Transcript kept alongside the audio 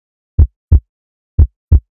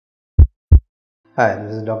Hi,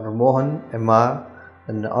 this is Dr. Mohan, MR,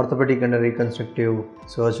 an orthopedic and a reconstructive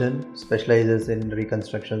surgeon, specializes in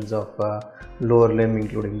reconstructions of lower limb,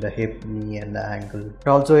 including the hip, knee, and the ankle. And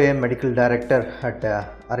also a medical director at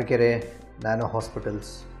Arakere Nano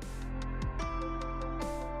Hospitals.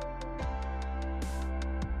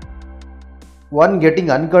 One getting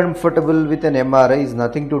uncomfortable with an MRI is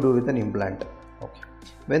nothing to do with an implant. Okay.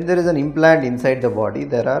 When there is an implant inside the body,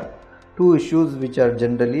 there are two issues which are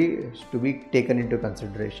generally to be taken into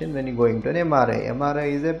consideration when you go into an MRI.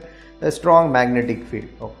 MRI is a strong magnetic field.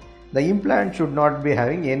 Okay. The implant should not be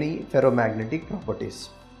having any ferromagnetic properties.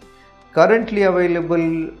 Currently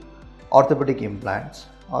available orthopedic implants,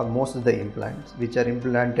 or most of the implants which are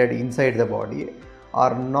implanted inside the body,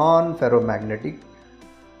 are non-ferromagnetic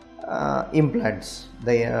implants.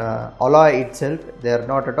 The alloy itself, they are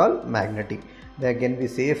not at all magnetic. They can be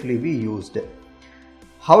safely be used.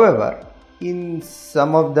 However, in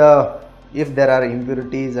some of the, if there are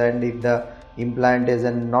impurities and if the implant is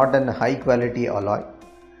not an high quality alloy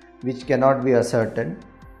which cannot be ascertained,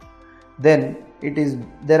 then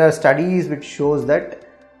there are studies which shows that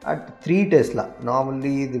at 3 Tesla,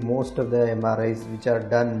 normally the most of the MRIs which are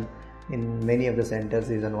done in many of the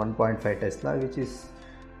centers is on 1.5 Tesla, which is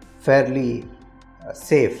fairly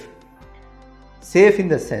safe in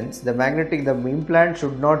the sense the implant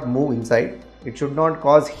should not move inside, it should not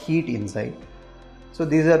cause heat inside. So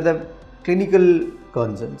these are the clinical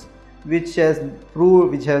concerns which has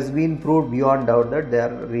been proved beyond doubt that they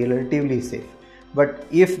are relatively safe. But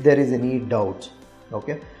if there is any doubt,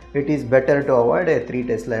 okay, it is better to avoid a 3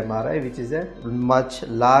 Tesla MRI, which is a much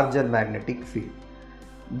larger magnetic field.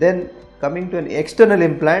 Then coming to an external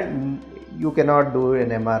implant, you cannot do an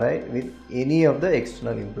MRI with any of the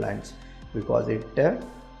external implants because it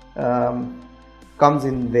comes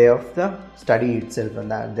in way of the study itself,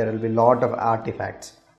 and there will be a lot of artifacts.